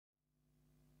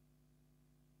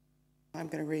I'm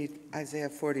going to read Isaiah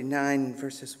 49,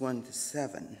 verses 1 to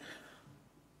 7.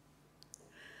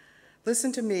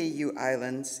 Listen to me, you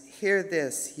islands. Hear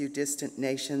this, you distant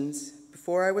nations.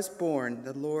 Before I was born,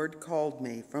 the Lord called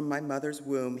me. From my mother's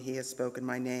womb, he has spoken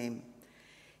my name.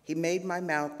 He made my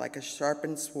mouth like a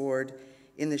sharpened sword.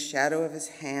 In the shadow of his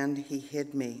hand, he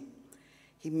hid me.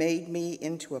 He made me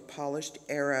into a polished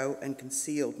arrow and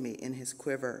concealed me in his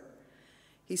quiver.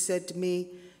 He said to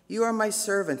me, "You are my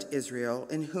servant, Israel,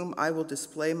 in whom I will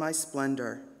display my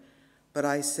splendor." But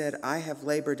I said, "I have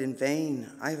labored in vain.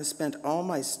 I have spent all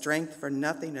my strength for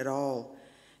nothing at all.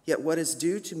 Yet what is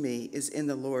due to me is in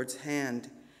the Lord's hand,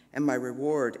 and my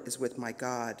reward is with my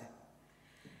God."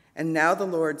 And now the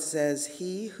Lord says,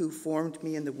 "He who formed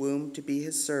me in the womb to be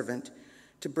his servant,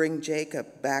 to bring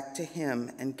Jacob back to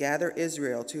him and gather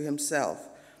Israel to himself.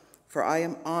 For I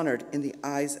am honored in the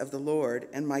eyes of the Lord,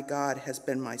 and my God has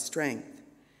been my strength."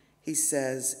 He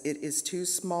says, "It is too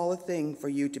small a thing for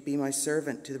you to be my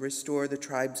servant to restore the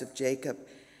tribes of Jacob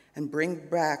and bring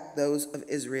back those of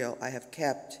Israel I have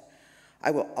kept.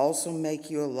 I will also make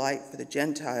you a light for the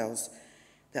Gentiles,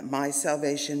 that my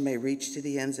salvation may reach to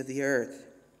the ends of the earth."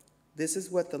 This is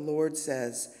what the Lord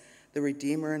says, the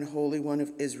Redeemer and Holy One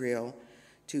of Israel,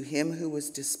 to him who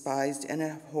was despised and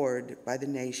abhorred by the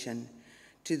nation,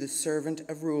 to the servant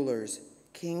of rulers: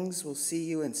 "Kings will see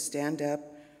you and stand up,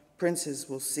 princes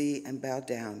will see and bow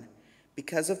down,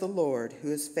 because of the Lord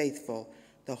who is faithful,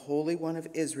 the Holy One of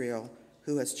Israel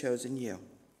who has chosen you."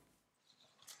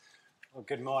 Well,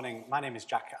 good morning. My name is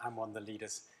Jack. I'm one of the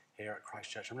leaders here at Christ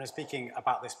Church. I'm going to be speaking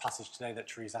about this passage today that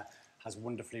Teresa has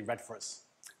wonderfully read for us.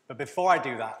 But before I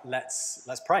do that,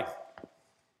 let's pray.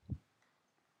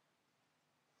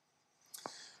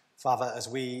 Father, as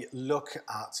we look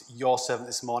at your servant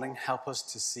this morning, help us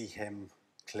to see him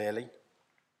clearly.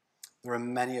 There are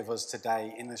many of us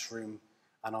today in this room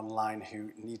and online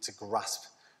who need to grasp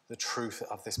the truth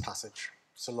of this passage.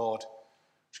 So Lord,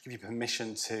 just give you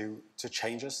permission to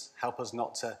change us. Help us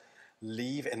not to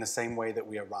leave in the same way that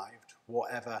we arrived.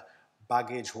 Whatever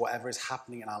baggage, whatever is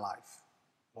happening in our life,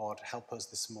 Lord, help us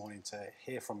this morning to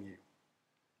hear from you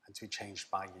and to be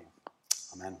changed by you.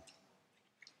 Amen.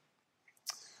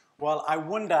 Well, I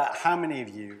wonder how many of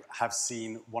you have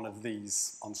seen one of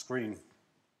these on screen.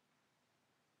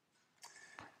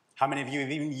 How many of you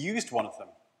have even used one of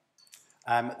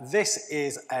them? This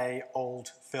is an old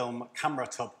film camera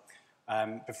tub.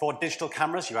 Before digital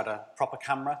cameras, you had a proper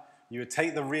camera. You would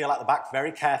take the reel at the back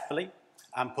very carefully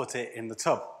and put it in the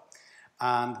tub.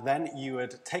 And then you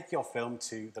would take your film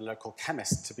to the local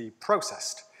chemist to be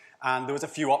processed. And there was a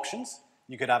few options.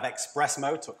 You could have express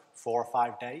mode, took 4 or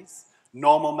 5 days.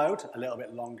 Normal mode, a little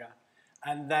bit longer.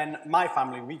 And then my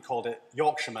family, we called it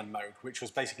Yorkshireman mode, which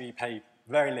was basically you pay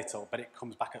very little, but it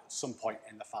comes back at some point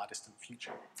in the far distant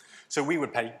future. So we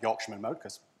would pay Yorkshireman mode,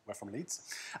 because we're from Leeds.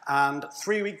 And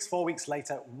 3 weeks, 4 weeks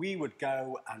later, we would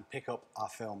go and pick up our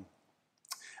film.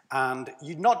 And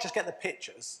you'd not just get the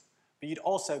pictures, but you'd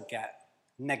also get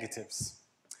negatives.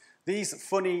 These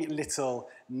funny little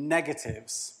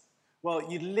negatives, well,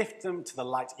 you'd lift them to the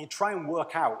light. You'd try and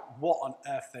work out what on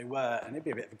earth they were, and it'd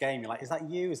be a bit of a game. You're like, is that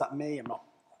you? Is that me? I'm not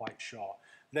quite sure.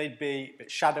 They'd be a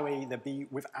bit shadowy. They'd be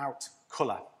without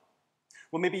colour.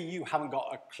 Well, maybe you haven't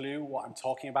got a clue what I'm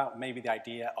talking about. Maybe the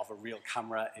idea of a real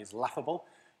camera is laughable.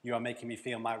 You are making me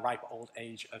feel my ripe old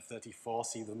age of 34.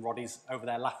 See the Roddies over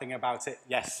there laughing about it?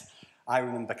 Yes, I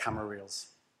remember camera reels.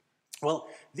 Well,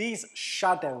 these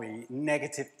shadowy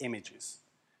negative images,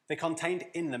 they contained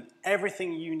in them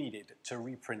everything you needed to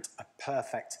reprint a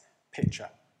perfect picture.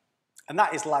 And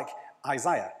that is like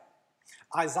Isaiah.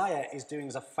 Isaiah is doing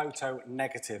as a photo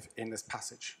negative in this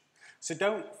passage. So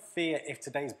don't fear if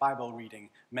today's Bible reading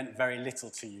meant very little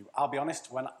to you. I'll be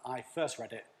honest, when I first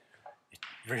read it, it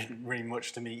didn't really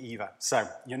much to me either. So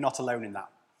you're not alone in that.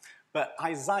 But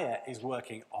Isaiah is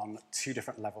working on 2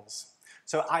 different levels.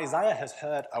 So Isaiah has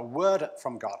heard a word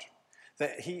from God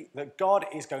that God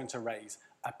is going to raise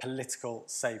a political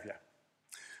savior,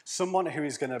 someone who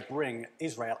is going to bring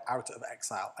Israel out of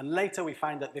exile. And later we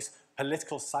find that this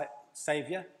political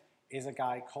savior is a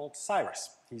guy called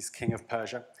Cyrus. He's king of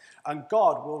Persia. And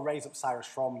God will raise up Cyrus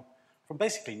from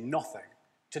basically nothing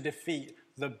to defeat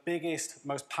the biggest,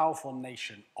 most powerful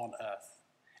nation on earth.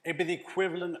 It'd be the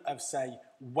equivalent of, say,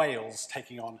 Wales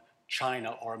taking on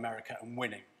China or America and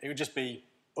winning. It would just be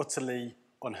utterly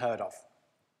unheard of.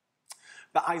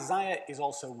 But Isaiah is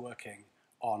also working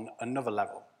on another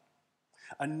level,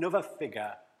 another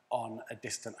figure on a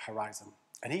distant horizon.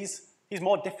 And he's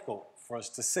more difficult for us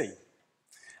to see.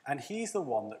 And he's the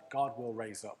one that God will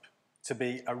raise up to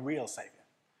be a real savior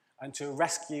and to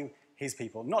rescue his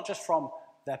people, not just from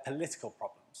their political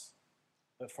problems,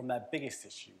 but from their biggest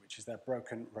issue, which is their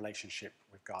broken relationship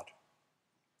with God.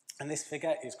 And this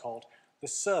figure is called the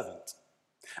servant.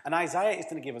 And Isaiah is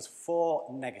going to give us 4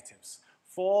 negatives,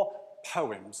 4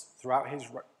 poems throughout his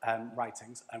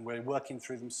writings, and we're working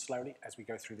through them slowly as we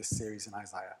go through this series in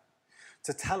Isaiah,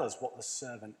 to tell us what the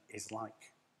servant is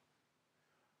like.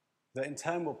 That in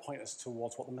turn will point us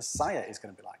towards what the Messiah is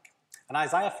going to be like. And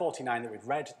Isaiah 49 that we've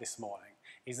read this morning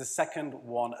is the second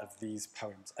one of these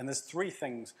poems. And there's 3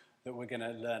 things that we're going to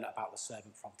learn about the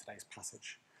servant from today's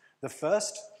passage. The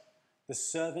first, the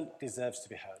servant deserves to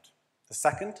be heard. The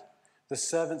second, the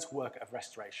servant's work of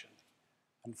restoration.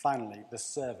 And finally, the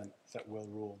servant that will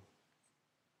rule.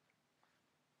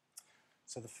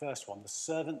 So the first one, the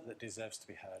servant that deserves to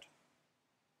be heard.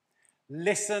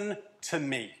 Listen to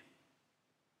me.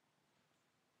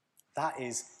 That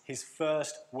is his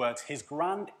first words, his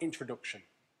grand introduction.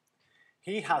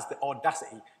 He has the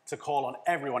audacity to call on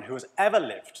everyone who has ever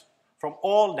lived from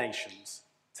all nations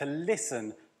to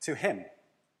listen to him.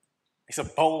 It's a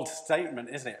bold statement,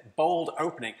 isn't it? Bold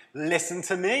opening. Listen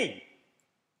to me.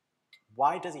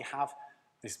 Why does he have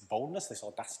this boldness, this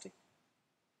audacity?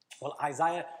 Well,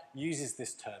 Isaiah uses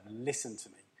this term, listen to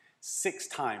me, 6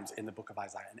 times in the book of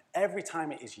Isaiah. And every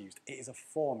time it is a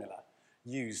formula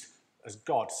used as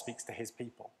God speaks to his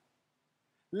people.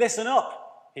 Listen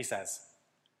up, he says.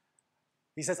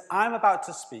 He says, I'm about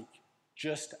to speak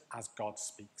just as God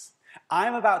speaks.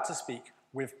 I'm about to speak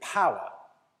with power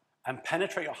and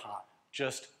penetrate your heart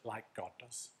just like God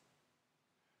does.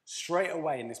 Straight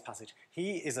away in this passage,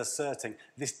 he is asserting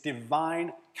this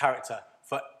divine character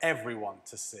for everyone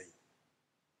to see.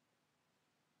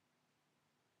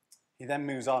 He then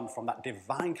moves on from that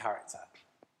divine character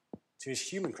to his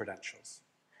human credentials.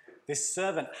 This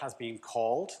servant has been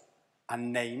called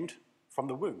and named from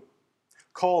the womb.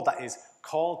 Called, that is,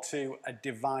 called to a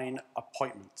divine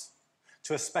appointment,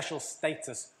 to a special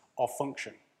status or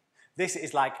function. This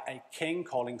is like a king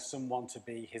calling someone to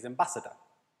be his ambassador.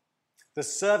 The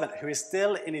servant, who is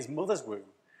still in his mother's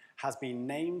womb, has been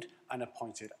named and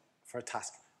appointed for a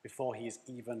task before he is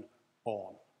even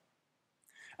born.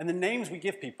 And the names we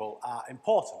give people are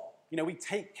important. You know, we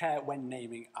take care when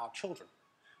naming our children.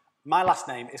 My last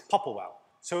name is Popplewell,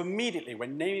 so immediately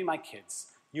when naming my kids,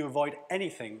 you avoid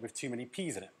anything with too many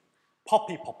P's in it.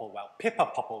 Poppy Popplewell,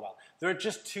 Pippa Popplewell. There are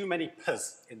just too many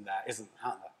P's in there,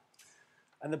 aren't there?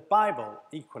 And the Bible,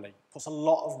 equally, puts a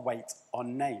lot of weight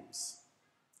on names.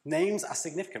 Names are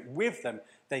significant. With them,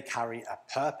 they carry a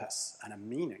purpose and a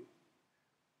meaning.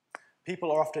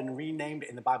 People are often renamed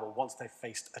in the Bible once they've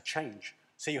faced a change.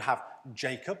 So you have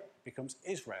Jacob becomes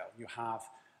Israel. You have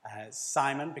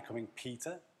Simon becoming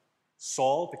Peter,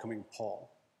 Saul becoming Paul.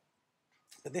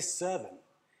 But this servant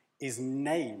is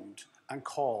named and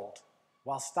called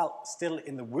while still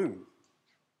in the womb.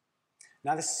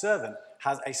 Now this servant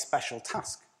has a special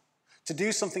task, to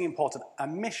do something important, a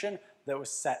mission that was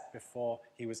set before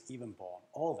he was even born.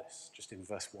 All this just in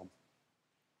verse 1.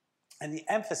 And the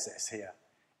emphasis here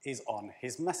is on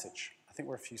his message. I think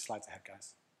we're a few slides ahead,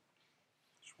 guys.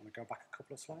 Just want to go back a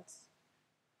couple of slides.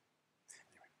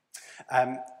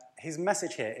 Anyway, his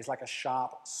message here is like a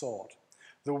sharp sword.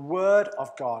 The word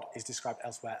of God is described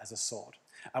elsewhere as a sword.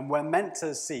 And we're meant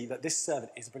to see that this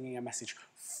servant is bringing a message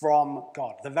from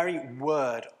God, the very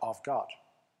word of God.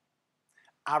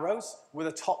 Arrows were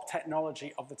the top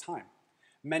technology of the time.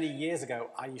 Many years ago,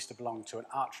 I used to belong to an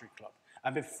archery club.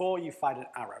 And before you fired an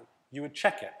arrow, you would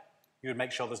check it. You would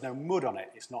make sure there's no mud on it,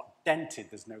 it's not dented,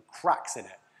 there's no cracks in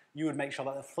it. You would make sure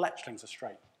that the fletchlings are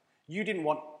straight. You didn't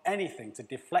want anything to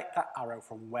deflect that arrow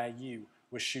from where you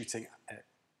were shooting at it.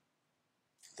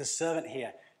 The servant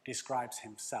here describes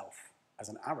himself as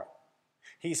an arrow.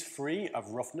 He's free of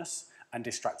roughness and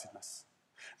distractedness.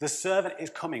 The servant is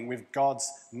coming with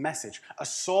God's message, a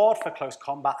sword for close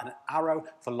combat and an arrow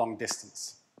for long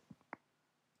distance.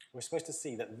 We're supposed to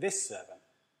see that this servant,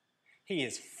 he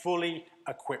is fully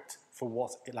equipped for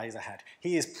what lays ahead.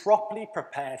 He is properly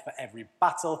prepared for every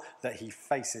battle that he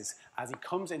faces as he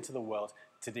comes into the world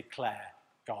to declare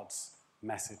God's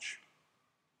message.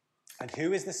 And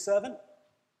who is this servant?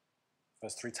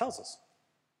 Verse 3 tells us.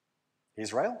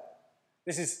 Israel.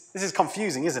 This is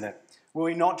confusing, isn't it? Were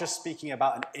we not just speaking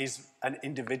about an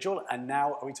individual, and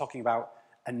now are we talking about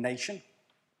a nation?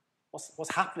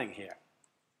 What's happening here?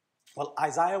 Well,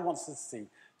 Isaiah wants us to see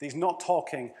that he's not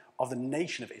talking of the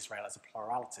nation of Israel as a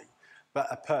plurality, but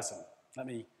a person. Let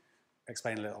me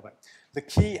explain a little bit. The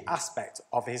key aspect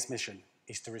of his mission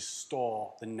is to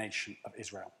restore the nation of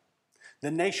Israel.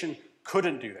 The nation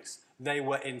couldn't do this. They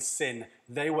were in sin.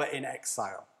 They were in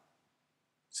exile.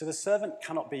 So the servant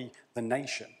cannot be the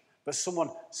nation, but someone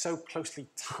so closely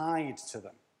tied to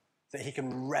them that he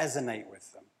can resonate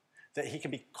with them, that he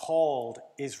can be called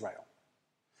Israel.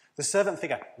 The servant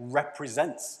figure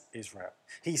represents Israel.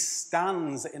 He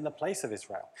stands in the place of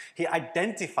Israel. He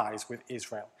identifies with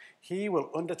Israel. He will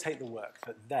undertake the work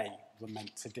that they were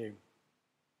meant to do.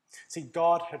 See,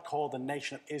 God had called the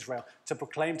nation of Israel to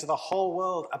proclaim to the whole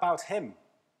world about him,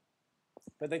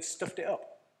 but they'd stuffed it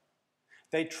up.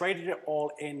 They traded it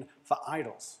all in for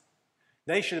idols.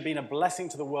 They should have been a blessing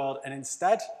to the world, and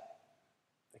instead,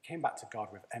 they came back to God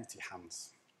with empty hands.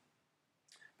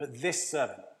 But this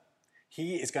servant,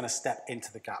 he is going to step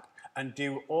into the gap and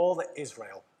do all that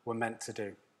Israel were meant to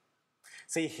do.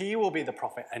 See, he will be the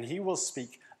prophet, and he will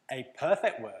speak a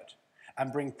perfect word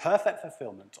and bring perfect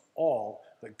fulfillment to all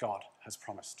that God has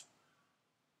promised.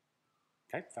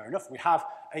 Okay, fair enough. We have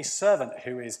a servant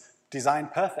who is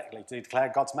designed perfectly to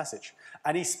declare God's message,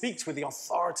 and he speaks with the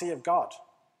authority of God.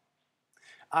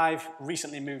 I've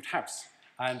recently moved house,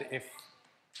 and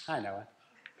Hi, Noah.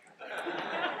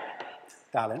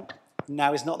 Darling,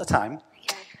 now is not the time.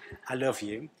 Okay. I love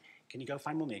you. Can you go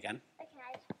find Mummy again?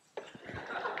 Okay.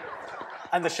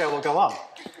 And the show will go on.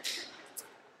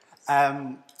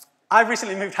 I've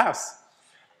recently moved house,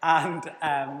 and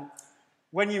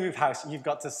when you move house, you've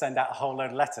got to send out a whole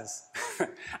load of letters,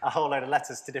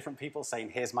 to different people saying,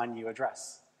 here's my new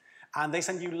address. And they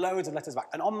send you loads of letters back.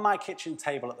 And on my kitchen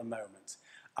table at the moment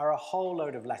are a whole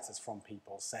load of letters from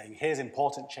people saying, here's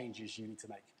important changes you need to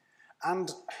make.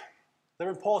 And they're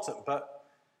important, but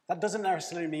that doesn't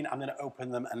necessarily mean I'm going to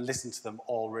open them and listen to them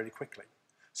all really quickly.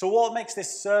 So what makes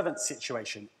this servant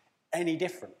situation any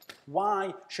different?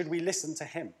 Why should we listen to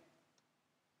him?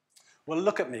 Well,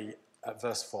 look at me at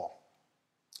verse 4.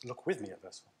 Look with me at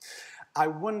verse 4. I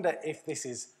wonder if this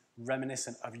is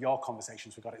reminiscent of your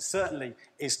conversations with God. It certainly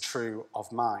is true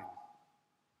of mine.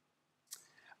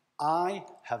 I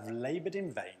have labored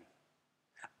in vain.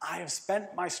 I have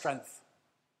spent my strength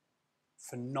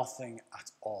for nothing at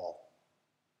all.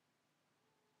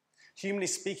 Humanly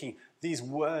speaking, these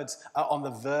words are on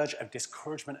the verge of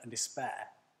discouragement and despair.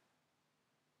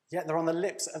 Yet they're on the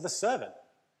lips of the servant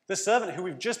who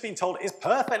we've just been told is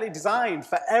perfectly designed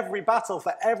for every battle,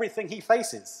 for everything he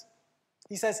faces.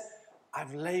 He says,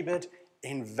 I've labored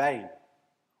in vain.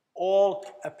 All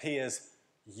appears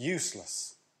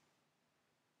useless.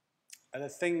 Are there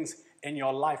things in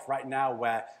your life right now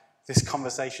where this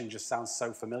conversation just sounds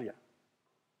so familiar?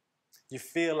 You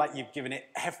feel like you've given it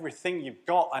everything you've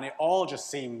got, and it all just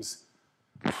seems,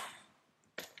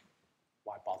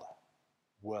 why bother?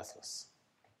 Worthless.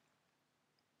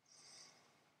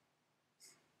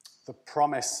 The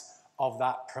promise of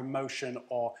that promotion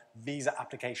or visa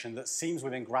application that seems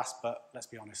within grasp, but let's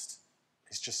be honest,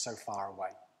 is just so far away.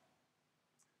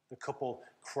 The couple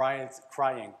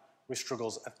crying with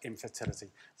struggles of infertility.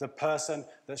 The person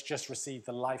that's just received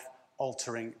the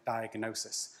life-altering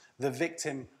diagnosis. The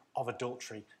victim of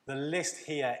adultery. The list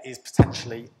here is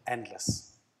potentially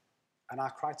endless. And I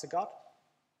cry to God,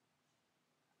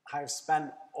 I have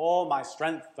spent all my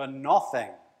strength for nothing.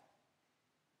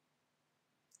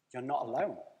 You're not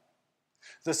alone.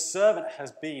 The servant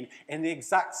has been in the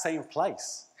exact same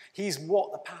place. He's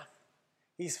walked the path.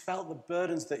 He's felt the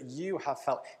burdens that you have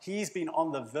felt. He's been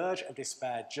on the verge of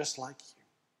despair just like you.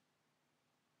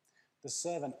 The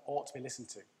servant ought to be listened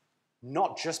to,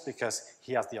 not just because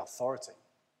he has the authority,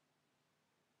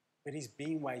 but he's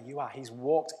been where you are. He's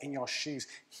walked in your shoes.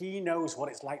 He knows what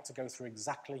it's like to go through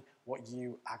exactly what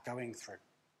you are going through.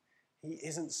 He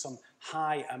isn't some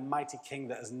high and mighty king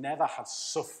that has never had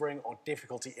suffering or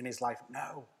difficulty in his life.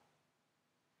 No.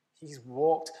 He's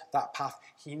walked that path.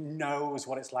 He knows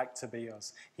what it's like to be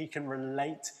us. He can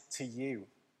relate to you.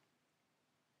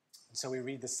 And so we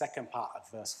read the second part of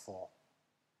verse 4.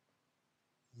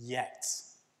 Yet,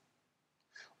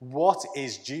 what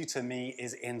is due to me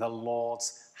is in the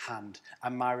Lord's hand,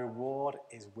 and my reward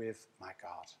is with my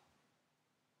God.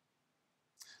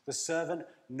 The servant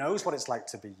knows what it's like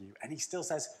to be you, and he still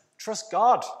says, trust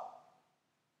God.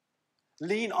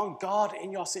 Lean on God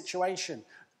in your situation.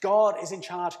 God is in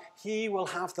charge. He will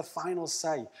have the final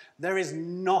say. There is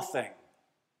nothing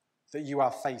that you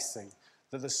are facing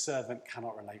that the servant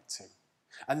cannot relate to.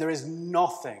 And there is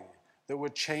nothing that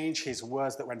would change his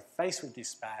words that when faced with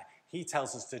despair, he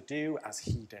tells us to do as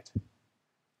he did.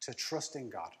 To trust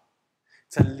in God.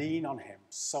 To lean on him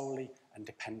solely and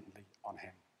dependently on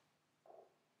him.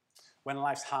 When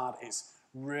life's hard, it's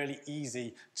really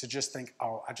easy to just think,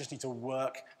 oh, I just need to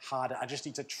work harder. I just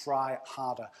need to try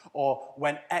harder. Or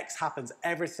when X happens,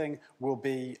 everything will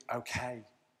be okay.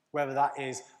 Whether that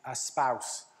is a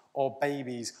spouse or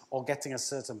babies or getting a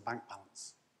certain bank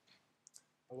balance.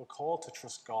 But we're called to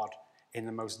trust God in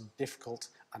the most difficult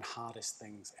and hardest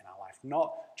things in our life,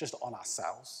 not just on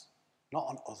ourselves, not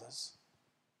on others.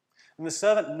 And the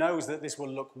servant knows that this will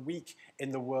look weak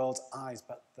in the world's eyes,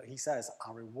 but that he says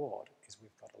our reward is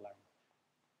with God alone.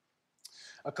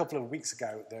 A couple of weeks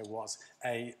ago, there was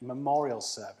a memorial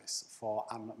service for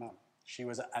Anne McMahon. She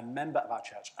was a member of our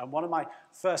church and one of my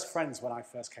first friends when I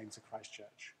first came to Christ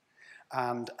Church.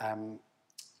 And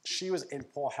she was in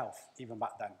poor health even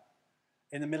back then.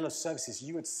 In the middle of services,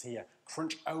 you would see her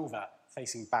crunch over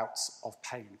facing bouts of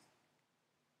pain.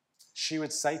 She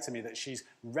would say to me that she's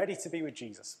ready to be with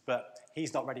Jesus, but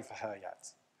he's not ready for her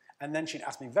yet. And then she'd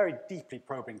ask me very deeply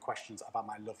probing questions about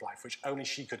my love life, which only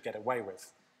she could get away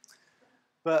with.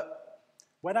 But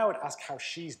when I would ask how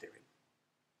she's doing,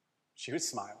 she would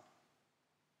smile.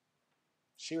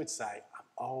 She would say, I'm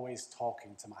always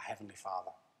talking to my Heavenly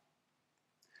Father,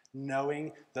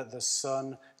 knowing that the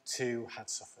Son too had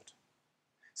suffered.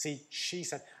 See, she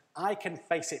said, I can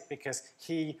face it because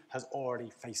he has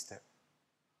already faced it.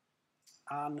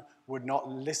 Anne would not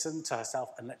listen to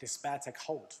herself and let despair take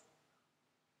hold.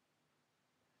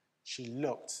 She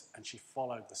looked and she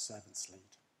followed the servant's lead.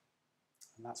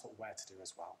 And that's what we're to do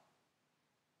as well.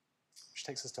 Which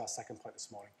takes us to our second point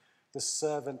this morning, the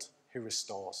servant who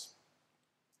restores.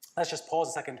 Let's just pause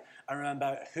a second and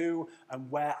remember who and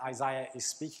where Isaiah is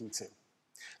speaking to.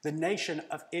 The nation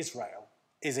of Israel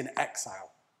is in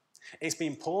exile. It's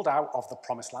been pulled out of the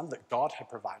promised land that God had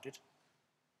provided.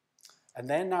 And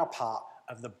they're now part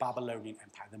of the Babylonian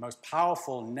Empire, the most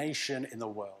powerful nation in the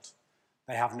world.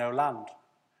 They have no land,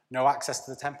 no access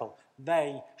to the temple.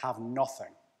 They have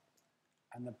nothing.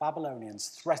 And the Babylonians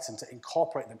threaten to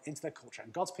incorporate them into their culture.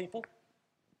 And God's people,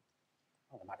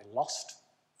 well, they might be lost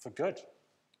for good.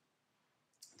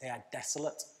 They are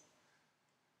desolate.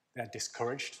 They are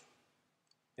discouraged.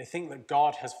 They think that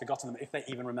God has forgotten them, if they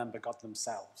even remember God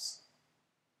themselves.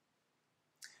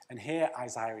 And here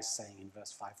Isaiah is saying in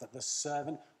verse 5 that the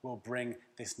servant will bring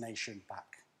this nation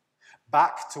back.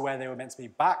 Back to where they were meant to be,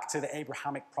 back to the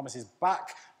Abrahamic promises,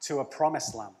 back to a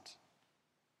promised land,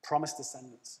 promised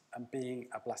descendants, and being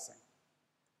a blessing.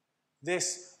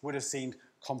 This would have seemed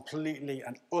completely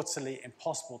and utterly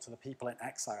impossible to the people in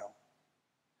exile.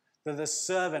 That the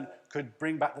servant could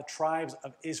bring back the tribes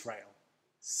of Israel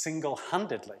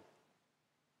single-handedly.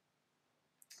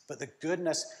 But the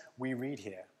goodness we read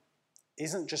here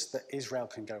isn't just that Israel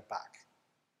can go back.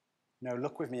 No,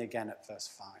 look with me again at verse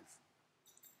 5.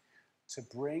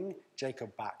 To bring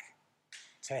Jacob back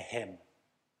to him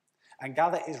and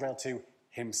gather Israel to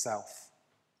himself.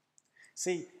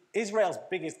 See, Israel's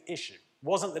biggest issue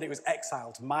wasn't that it was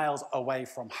exiled miles away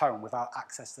from home without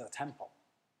access to the temple.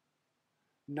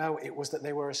 No, it was that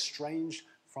they were estranged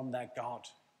from their God.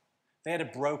 They had a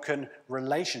broken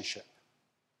relationship.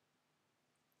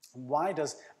 And why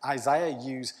does Isaiah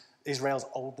use Israel's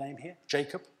old name here,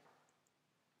 Jacob?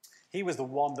 He was the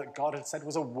one that God had said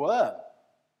was a worm.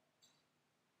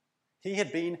 He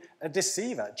had been a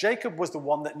deceiver. Jacob was the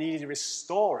one that needed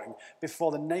restoring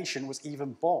before the nation was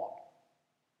even born.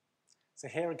 So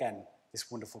here again,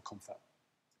 this wonderful comfort.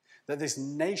 That this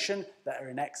nation that are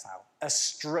in exile,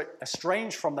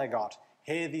 estranged from their God,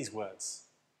 hear these words.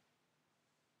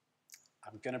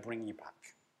 I'm going to bring you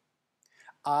back.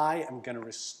 I am going to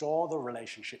restore the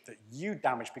relationship that you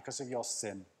damaged because of your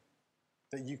sin,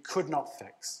 that you could not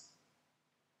fix.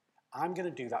 I'm going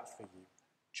to do that for you,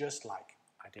 just like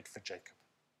I did for Jacob.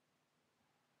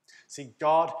 See,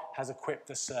 God has equipped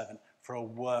the servant for a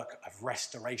work of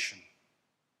restoration.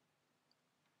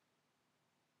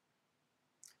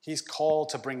 He's called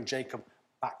to bring Jacob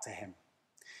back to him.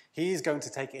 He's going to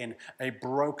take in a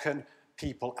broken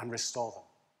people and restore them.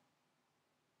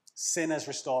 Sinners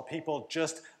restore people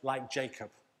just like Jacob,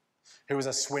 who was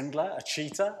a swindler, a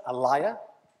cheater, a liar,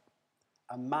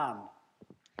 a man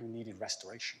who needed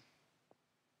restoration.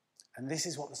 And this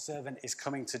is what the servant is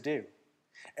coming to do.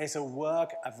 It's a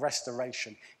work of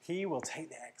restoration. He will take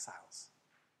the exiles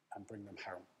and bring them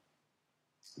home.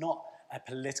 Not a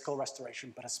political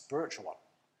restoration, but a spiritual one.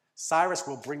 Cyrus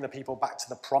will bring the people back to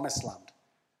the promised land,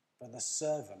 but the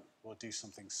servant will do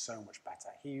something so much better.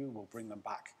 He will bring them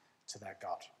back to their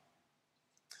God.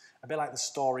 A bit like the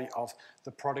story of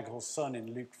the prodigal son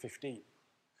in Luke 15.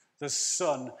 The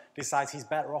son decides he's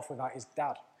better off without his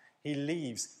dad. He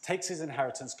leaves, takes his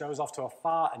inheritance, goes off to a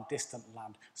far and distant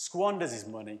land, squanders his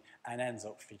money, and ends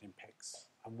up feeding pigs.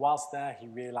 And whilst there, he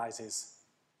realizes,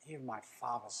 even my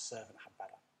father's servant had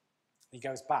better. He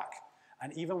goes back,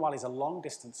 and even while he's a long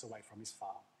distance away from his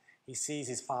farm, he sees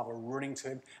his father running to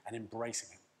him and embracing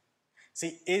him.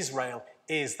 See, Israel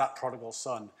is that prodigal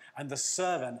son, and the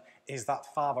servant is that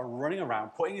father running around,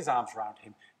 putting his arms around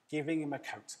him, giving him a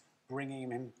coat, bringing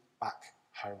him back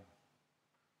home.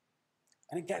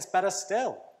 And it gets better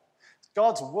still.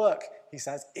 God's work, he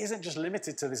says, isn't just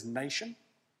limited to this nation.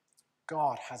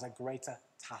 God has a greater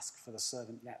task for the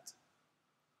servant yet.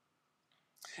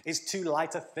 It's too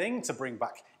light a thing to bring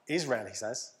back Israel, he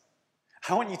says.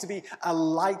 I want you to be a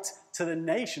light to the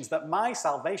nations, that my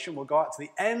salvation will go out to the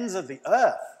ends of the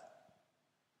earth.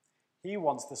 He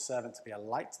wants the servant to be a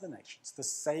light to the nations, the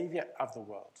savior of the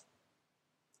world.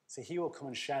 So he will come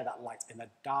and share that light in the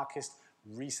darkest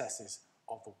recesses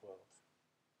of the world.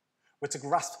 We're to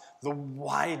grasp the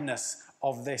wideness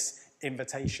of this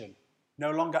invitation,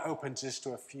 no longer open just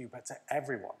to a few, but to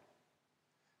everyone.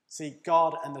 See,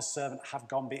 God and the servant have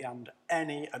gone beyond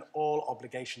any and all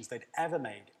obligations they'd ever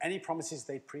made, any promises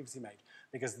they'd previously made,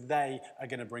 because they are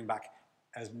going to bring back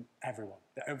everyone.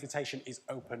 The invitation is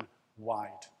open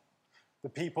wide. The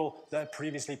people that had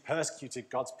previously persecuted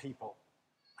God's people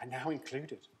are now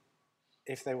included,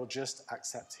 if they will just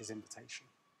accept his invitation.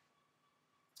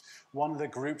 One of the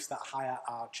groups that hire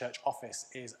our church office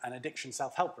is an addiction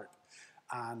self-help group.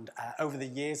 And over the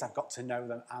years, I've got to know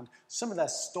them. And some of their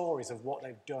stories of what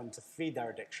they've done to feed their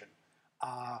addiction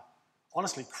are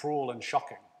honestly cruel and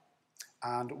shocking.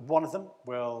 And one of them,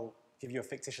 will give you a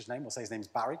fictitious name. We'll say his name's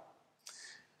Barry.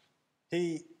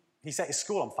 He set his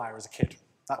school on fire as a kid.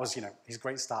 That was, his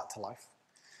great start to life.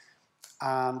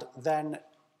 And then,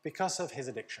 because of his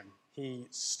addiction, he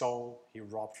stole, he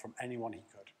robbed from anyone he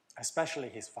could, especially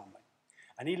his family.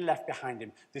 And he left behind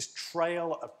him this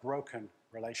trail of broken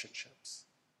relationships.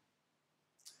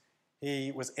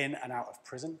 He was in and out of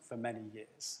prison for many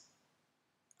years.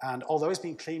 And although he's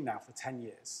been clean now for 10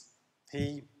 years,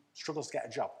 he struggles to get a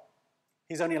job.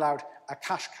 He's only allowed a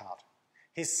cash card.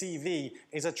 His CV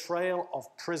is a trail of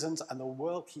prisons, and the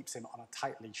world keeps him on a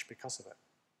tight leash because of it.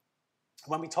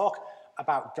 When we talk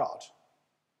about God,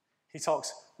 he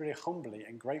talks really humbly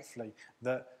and gratefully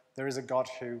that there is a God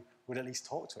who would at least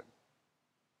talk to him.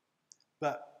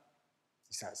 But,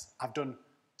 he says, I've done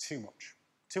too much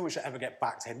to ever get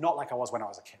back to him, not like I was when I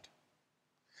was a kid.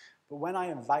 But when I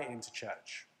invite him to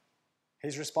church,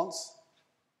 his response,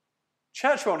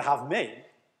 church won't have me.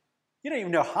 You don't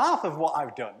even know half of what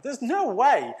I've done. There's no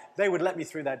way they would let me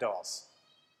through their doors.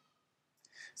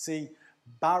 See,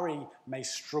 Barry may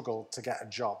struggle to get a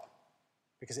job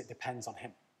because it depends on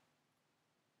him.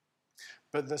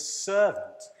 But the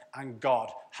servant and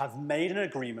God have made an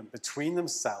agreement between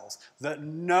themselves that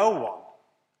no one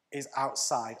is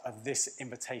outside of this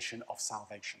invitation of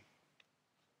salvation.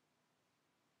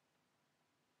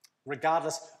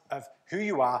 Regardless of who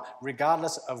you are,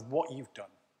 regardless of what you've done.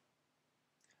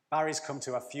 Barry's come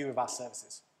to a few of our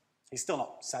services. He's still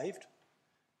not saved,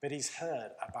 but he's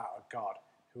heard about a God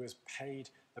who has paid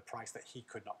the price that he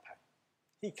could not pay.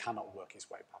 He cannot work his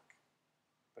way back,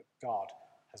 but God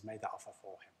has made that offer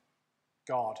for him.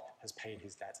 God has paid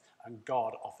his debt, and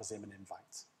God offers him an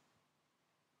invite.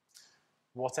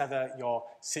 Whatever your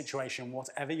situation,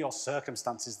 whatever your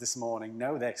circumstances this morning,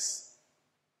 know this,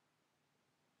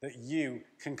 that you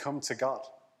can come to God.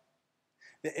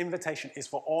 The invitation is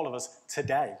for all of us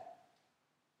today.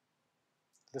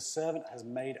 The servant has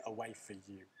made a way for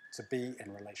you to be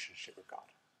in relationship with God.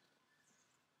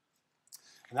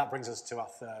 And that brings us to our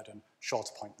third and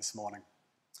shorter point this morning.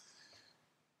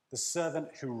 The servant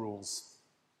who rules.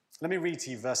 Let me read to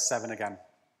you verse 7 again.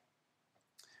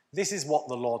 This is what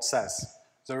the Lord says,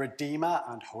 the Redeemer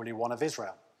and Holy One of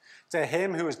Israel, to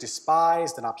him who is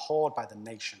despised and abhorred by the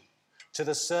nation, to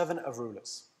the servant of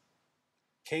rulers.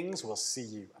 Kings will see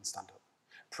you and stand up.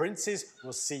 Princes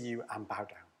will see you and bow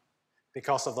down,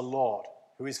 because of the Lord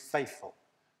who is faithful,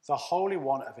 the Holy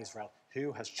One of Israel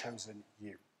who has chosen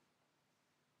you.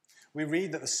 We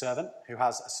read that the servant, who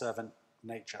has a servant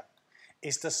nature,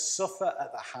 is to suffer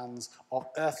at the hands of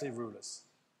earthly rulers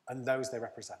and those they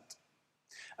represent.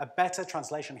 A better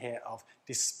translation here of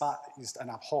despised and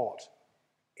abhorred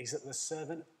is that the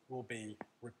servant will be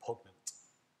repugnant.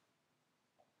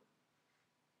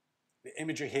 The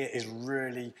imagery here is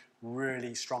really,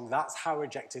 really strong. That's how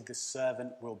rejected the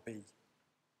servant will be.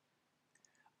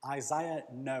 Isaiah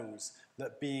knows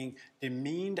that being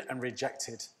demeaned and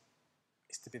rejected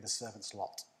is to be the servant's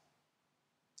lot.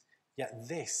 Yet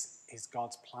this is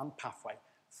God's planned pathway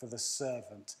for the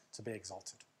servant to be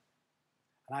exalted.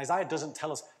 And Isaiah doesn't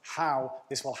tell us how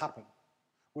this will happen.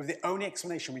 With the only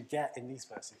explanation we get in these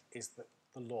verses is that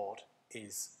the Lord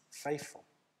is faithful.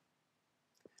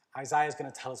 Isaiah is going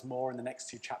to tell us more in the next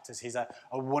 2 chapters. He's a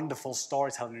wonderful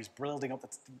storyteller who's building up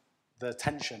the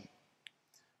tension.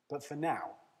 But for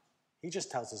now, he just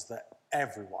tells us that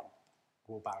everyone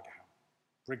will bow down,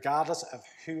 regardless of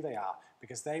who they are,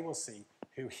 because they will see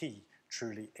who he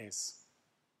truly is.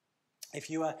 If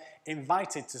you were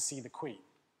invited to see the Queen,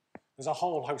 there's a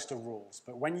whole host of rules,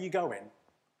 but when you go in,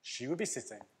 she would be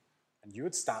sitting, and you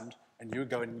would stand, and you would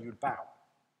go in and you would bow,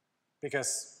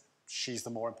 because she's the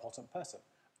more important person.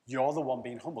 You're the one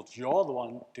being humbled. You're the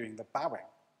one doing the bowing.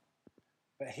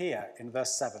 But here, in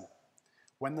verse 7,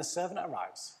 when the servant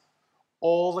arrives,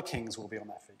 all the kings will be on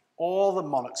their feet. All the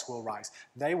monarchs will rise.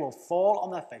 They will fall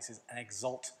on their faces and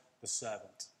exalt the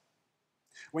servant.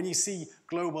 When you see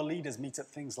global leaders meet at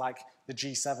things like the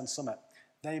G7 summit,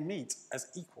 they meet as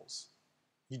equals.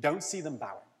 You don't see them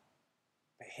bowing.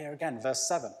 But here again, verse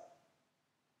 7,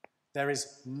 there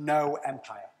is no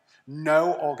empire,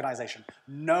 no organization,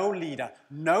 no leader,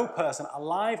 no person,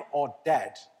 alive or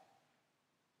dead,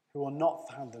 who will not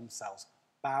find themselves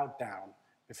bowed down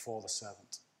before the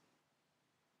servant.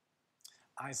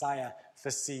 Isaiah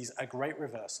foresees a great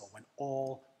reversal when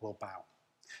all will bow.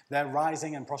 Their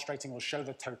rising and prostrating will show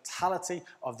the totality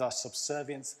of the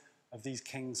subservience of these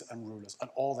kings and rulers and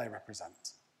all they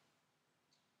represent.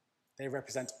 They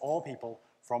represent all people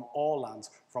from all lands,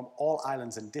 from all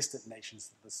islands and distant nations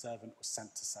that the servant was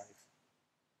sent to save.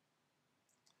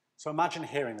 So imagine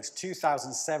hearing this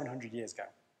 2,700 years ago.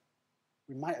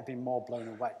 We might have been more blown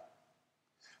away.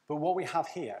 But what we have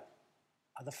here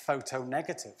are the photo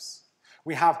negatives.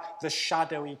 We have the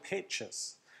shadowy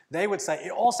pictures. They would say,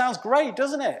 it all sounds great,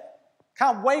 doesn't it?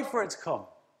 Can't wait for it to come.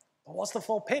 But what's the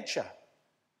full picture?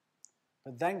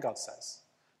 But then God says,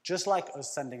 just like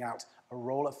us sending out a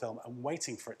roll of film and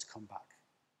waiting for it to come back,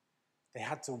 they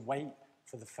had to wait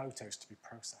for the photos to be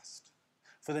processed,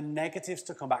 for the negatives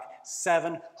to come back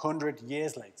 700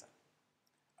 years later,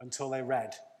 until they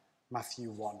read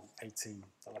Matthew 1:18.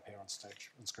 That'll appear on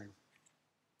screen.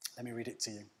 Let me read it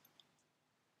to you.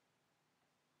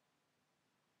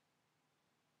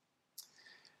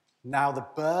 Now the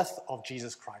birth of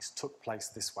Jesus Christ took place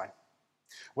this way.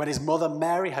 When his mother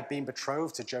Mary had been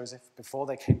betrothed to Joseph before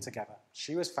they came together,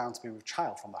 she was found to be with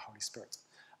child from the Holy Spirit.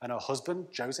 And her husband,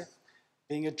 Joseph,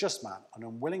 being a just man and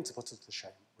unwilling to put her to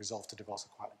shame, resolved to divorce her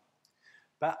quietly.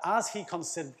 But as he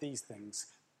considered these things,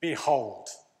 behold,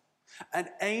 an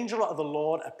angel of the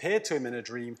Lord appeared to him in a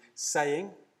dream,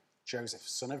 saying, Joseph,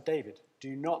 son of David,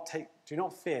 do not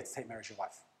fear to take Mary as your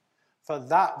wife. For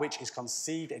that which is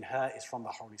conceived in her is from the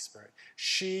Holy Spirit.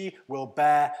 She will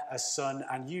bear a son,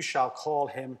 and you shall call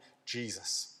him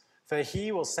Jesus. For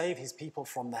he will save his people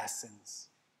from their sins.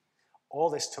 All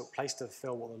this took place to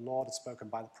fulfill what the Lord had spoken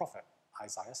by the prophet,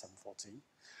 Isaiah 7:14.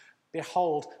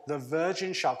 Behold, the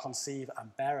virgin shall conceive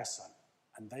and bear a son,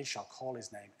 and they shall call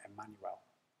his name Emmanuel,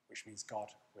 which means God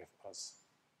with us.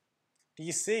 Do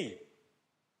you see?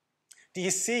 Do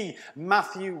you see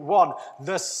Matthew 1,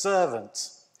 the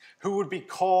servant, who would be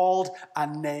called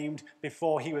and named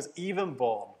before he was even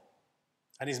born?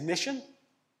 And his mission?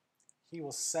 He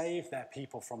will save their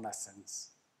people from their sins.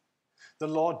 The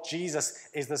Lord Jesus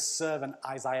is the servant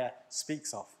Isaiah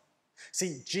speaks of.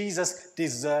 See, Jesus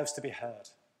deserves to be heard.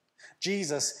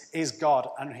 Jesus is God,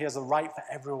 and he has a right for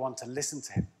everyone to listen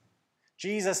to him.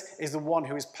 Jesus is the one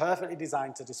who is perfectly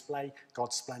designed to display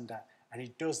God's splendor, and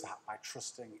he does that by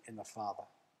trusting in the Father.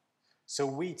 So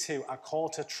we too are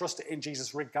called to trust in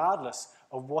Jesus regardless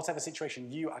of whatever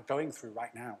situation you are going through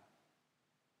right now.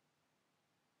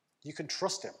 You can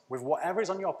trust him with whatever is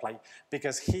on your plate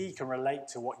because he can relate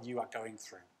to what you are going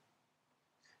through.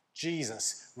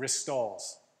 Jesus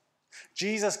restores.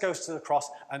 Jesus goes to the cross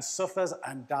and suffers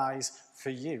and dies for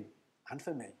you and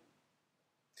for me.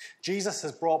 Jesus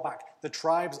has brought back the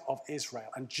tribes of Israel,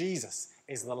 and Jesus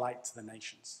is the light to the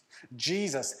nations.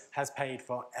 Jesus has paid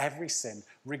for every sin,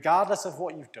 regardless of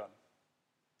what you've done,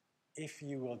 if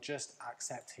you will just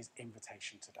accept his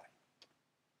invitation today.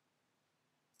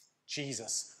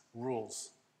 Jesus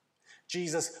rules.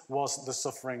 Jesus was the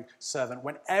suffering servant.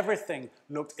 When everything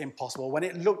looked impossible, when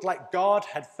it looked like God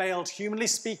had failed, humanly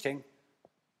speaking,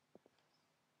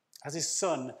 as his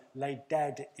son lay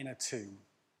dead in a tomb,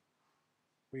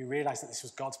 we realize that this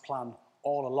was God's plan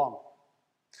all along.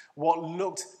 What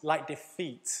looked like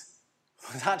defeat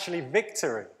was actually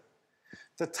victory.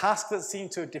 The task that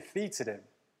seemed to have defeated him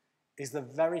is the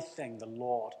very thing the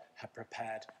Lord had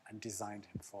prepared and designed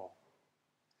him for.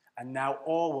 And now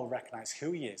all will recognize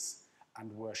who he is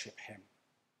and worship him.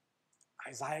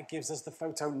 Isaiah gives us the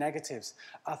photo negatives,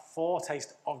 a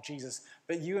foretaste of Jesus.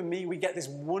 But you and me, we get this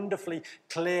wonderfully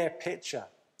clear picture.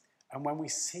 And when we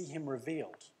see him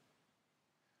revealed,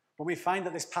 when we find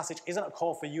that this passage isn't a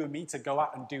call for you and me to go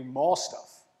out and do more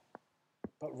stuff,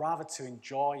 but rather to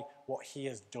enjoy what he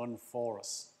has done for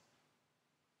us.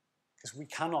 Because we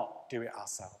cannot do it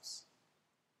ourselves.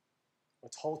 We're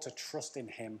told to trust in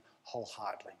him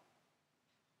wholeheartedly.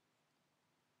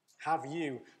 Have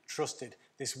you trusted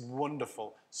this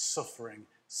wonderful, suffering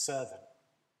servant?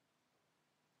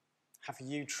 Have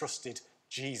you trusted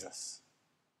Jesus?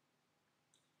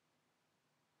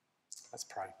 Let's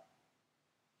pray.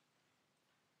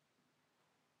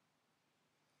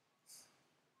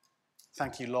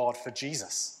 Thank you, Lord, for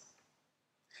Jesus.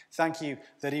 Thank you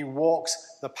that he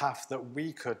walks the path that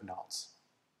we could not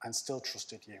and still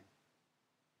trusted you.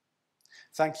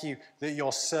 Thank you that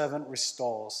your servant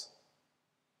restores.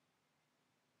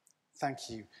 Thank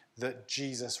you that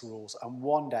Jesus rules, and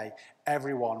one day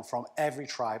everyone from every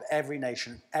tribe, every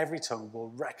nation, every tongue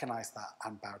will recognize that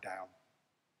and bow down.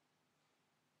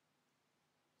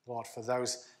 Lord, for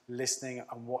those listening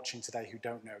and watching today who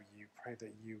don't know you, pray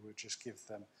that you would just give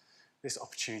them this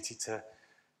opportunity to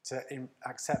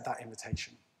accept that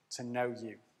invitation, to know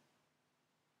you.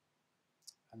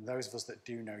 And those of us that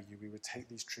do know you, we would take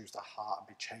these truths to heart and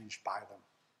be changed by them.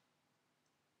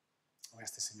 I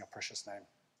ask this in your precious name.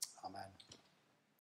 Amen.